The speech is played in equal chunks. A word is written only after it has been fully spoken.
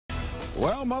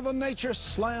Well, Mother Nature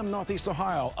slammed Northeast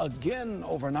Ohio again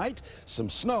overnight. Some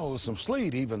snow, some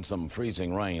sleet, even some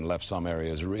freezing rain left some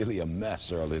areas really a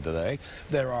mess early today.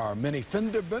 There are many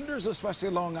fender benders, especially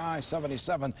along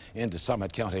I-77 into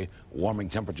Summit County. Warming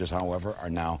temperatures, however, are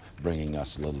now bringing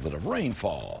us a little bit of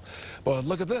rainfall. But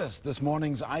look at this. This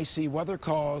morning's icy weather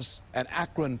caused an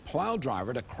Akron plow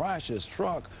driver to crash his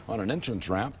truck on an entrance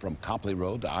ramp from Copley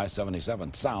Road to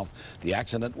I-77 south. The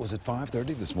accident was at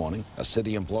 5:30 this morning. A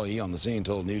city employee on the scene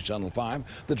told News Channel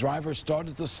 5 the driver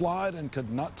started to slide and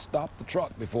could not stop the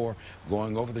truck before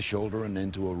going over the shoulder and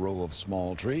into a row of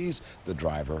small trees. The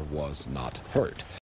driver was not hurt.